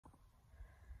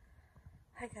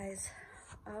Hi guys,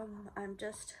 I'm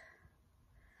just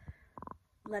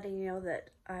letting you know that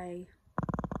I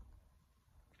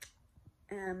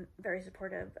am very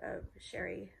supportive of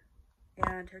Sherry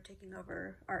and her taking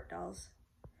over ArtDolls.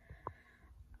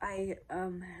 I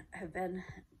have been,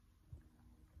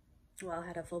 well,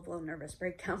 had a full-blown nervous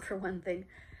breakdown for one thing.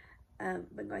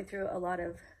 Been going through a lot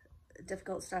of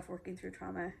difficult stuff, working through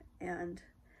trauma, and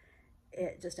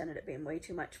it just ended up being way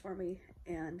too much for me,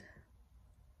 and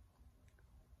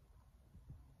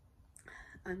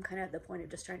I'm kind of at the point of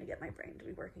just trying to get my brain to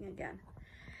be working again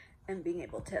and being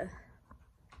able to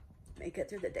make it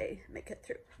through the day, make it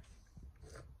through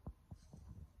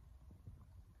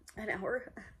an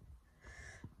hour.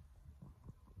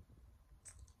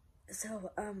 So,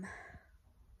 I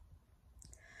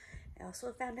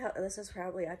also found out this is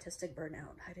probably autistic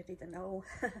burnout. I didn't even know.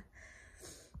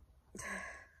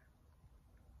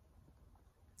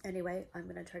 Anyway, I'm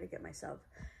going to try to get myself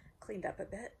cleaned up a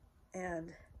bit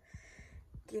and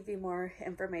give you more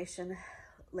information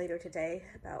later today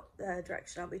about the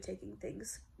direction I'll be taking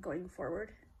things going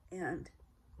forward. And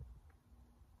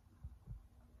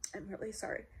I'm really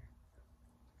sorry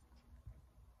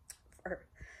for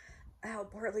how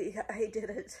poorly I did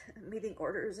it, meeting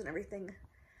orders and everything.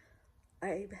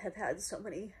 I have had so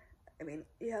many, I mean,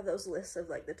 you have those lists of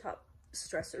like the top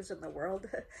stressors in the world.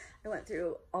 I went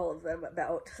through all of them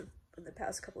about in the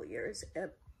past couple of years,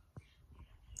 and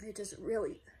it just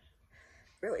really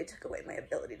took away my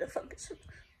ability to function.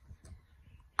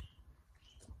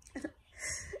 In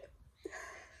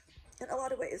a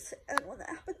lot of ways, and when that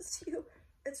happens to you,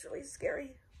 it's really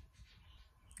scary.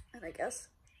 And I guess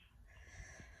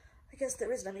the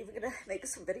reason I'm even gonna make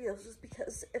some videos is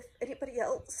because if anybody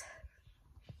else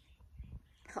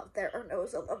out there or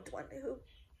knows a loved one who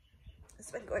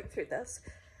has been going through this,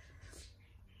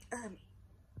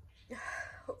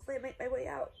 hopefully I make my way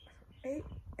out, right?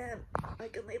 And I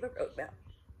can leave a roadmap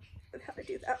of how to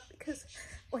do that, because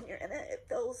when you're in it, it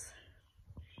feels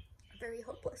very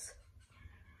hopeless.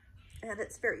 And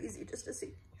it's very easy just to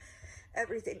see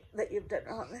everything that you've done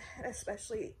wrong, and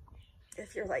especially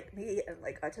if you're like me and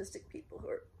like autistic people who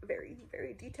are very,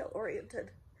 very detail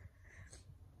oriented.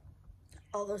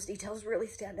 All those details really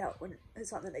stand out when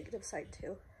it's on the negative side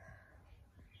too.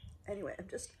 Anyway, I'm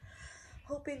just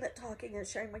hoping that talking and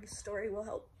sharing my story will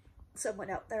help someone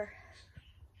out there.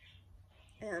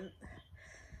 And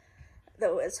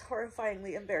though it's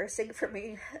horrifyingly embarrassing for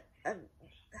me,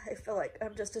 I feel like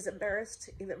I'm just as embarrassed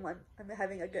even when I'm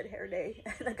having a good hair day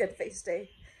and a good face day.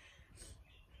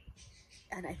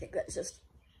 And I think that's just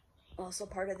also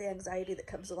part of the anxiety that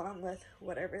comes along with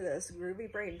whatever this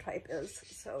groovy brain type is.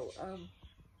 So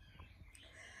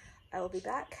I will be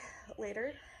back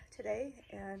later today,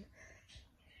 and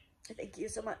thank you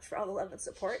so much for all the love and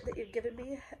support that you've given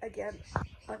me. Again,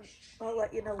 I'll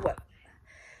let you know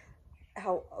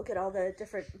how I'll get all the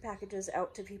different packages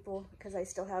out to people, because I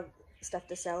still have stuff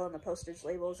to sell and the postage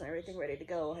labels and everything ready to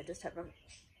go. I just haven't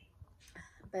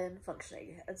been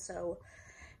functioning, and so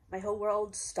my whole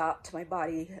world stopped. My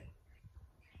body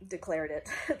declared it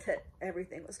that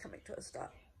everything was coming to a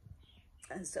stop,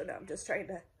 and so now I'm just trying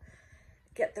to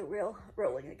get the wheel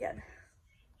rolling again.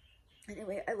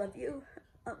 Anyway, I love you.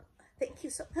 Thank you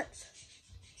so much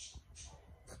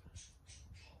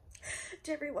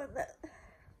to everyone that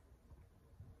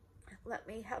let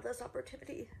me have this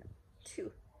opportunity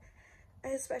to. I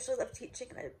especially love teaching,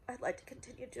 and I'd like to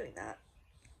continue doing that.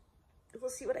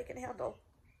 We'll see what I can handle.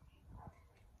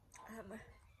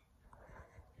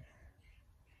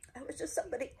 I was just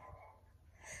somebody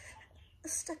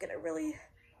stuck in a really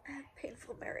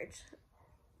painful marriage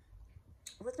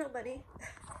with no money,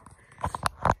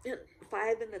 and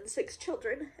 5 and then 6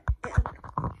 children, and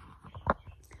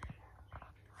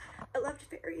I loved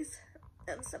fairies,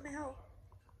 and somehow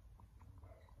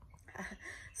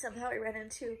I ran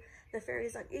into the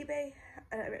fairies on eBay,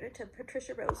 and I ran into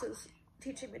Patricia Rose's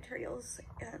teaching materials,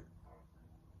 and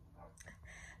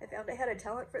I found I had a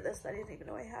talent for this that I didn't even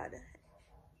know I had,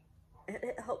 and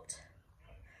it helped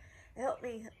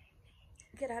me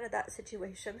get out of that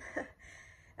situation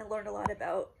and learn a lot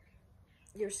about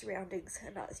your surroundings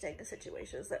and not staying in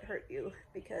situations that hurt you,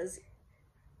 because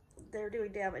they're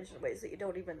doing damage in ways that you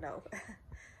don't even know.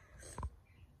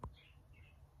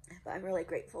 But I'm really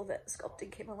grateful that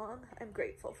sculpting came along. I'm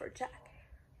grateful for Jack.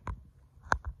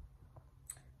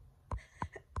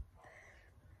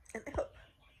 And I hope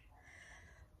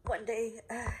one day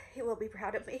he will be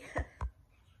proud of me,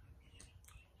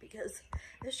 because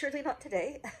it's surely not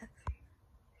today.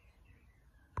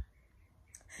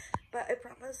 But I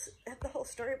promise, if the whole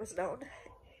story was known,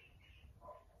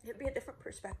 it'd be a different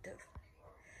perspective.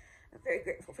 I'm very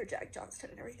grateful for Jack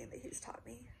Johnston and everything that he's taught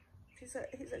me. He's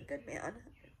a good man.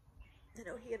 I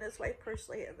know he and his wife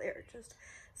personally, and they're just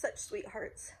such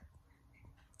sweethearts.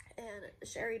 And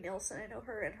Sherry Nielsen, I know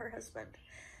her and her husband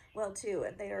well too,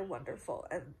 and they are wonderful,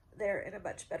 and they're in a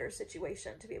much better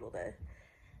situation to be able to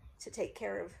take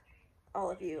care of all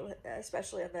of you,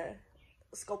 especially in the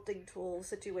sculpting tool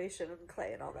situation and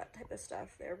clay and all that type of stuff.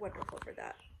 They're wonderful for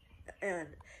that, and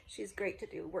she's great to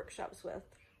do workshops with.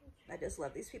 I just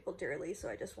love these people dearly, so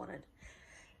I just wanted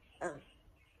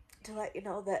to let you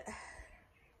know that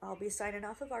I'll be signing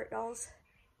off of ArtDolls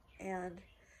and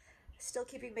still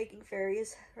keeping making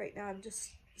fairies. Right now I'm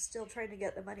just still trying to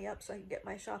get the money up so I can get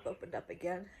my shop opened up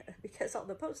again, because all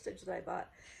the postage that I bought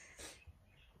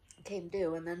came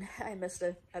due, and then I missed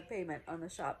a payment on the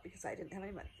shop because I didn't have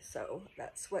any money. So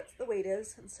that's what the wait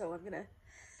is, and so I'm gonna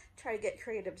try to get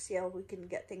creative to see how we can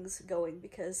get things going,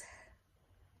 because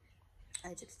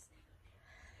I just,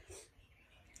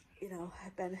 you know,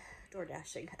 I've been door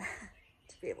dashing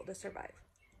to be able to survive.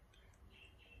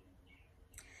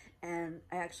 And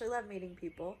I actually love meeting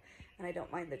people, and I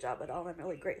don't mind the job at all. I'm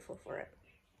really grateful for it,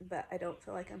 but I don't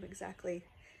feel like I'm exactly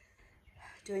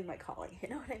doing my calling, you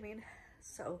know what I mean?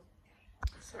 So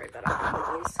sorry about all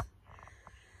the those.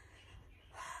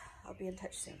 I'll be in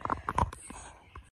touch soon.